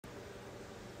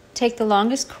Take the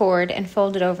longest cord and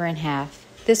fold it over in half.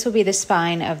 This will be the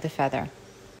spine of the feather.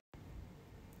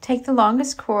 Take the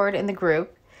longest cord in the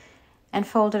group and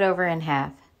fold it over in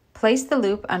half. Place the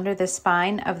loop under the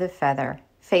spine of the feather,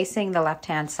 facing the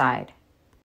left-hand side.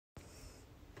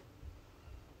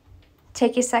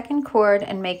 Take a second cord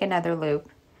and make another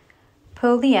loop.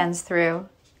 Pull the ends through,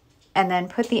 and then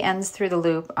put the ends through the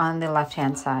loop on the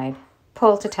left-hand side.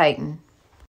 Pull to tighten.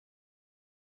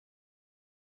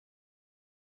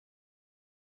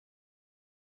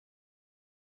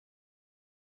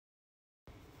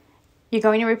 You're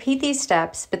going to repeat these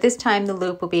steps, but this time the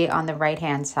loop will be on the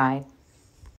right-hand side.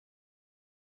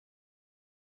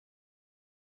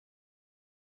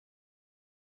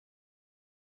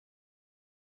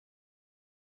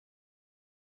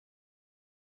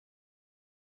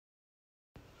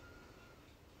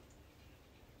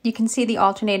 You can see the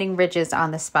alternating ridges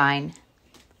on the spine.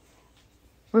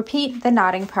 Repeat the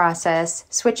knotting process,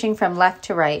 switching from left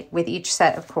to right with each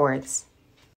set of cords.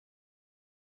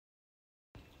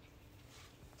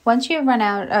 Once you have run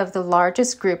out of the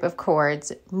largest group of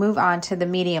cords, move on to the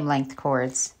medium length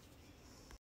cords.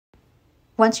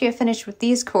 Once you have finished with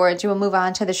these cords, you will move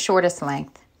on to the shortest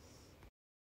length.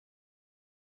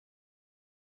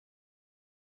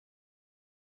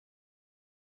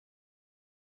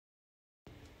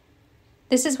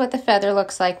 This is what the feather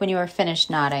looks like when you are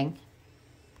finished knotting.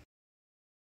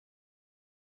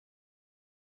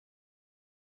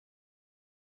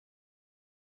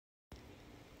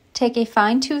 Take a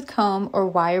fine-tooth comb or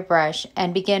wire brush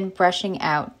and begin brushing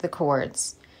out the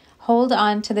cords. Hold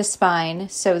on to the spine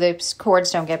so the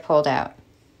cords don't get pulled out.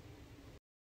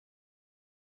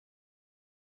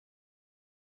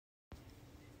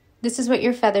 This is what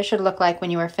your feather should look like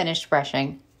when you are finished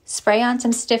brushing. Spray on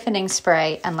some stiffening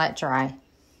spray and let dry.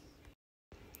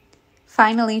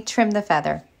 Finally, trim the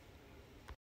feather.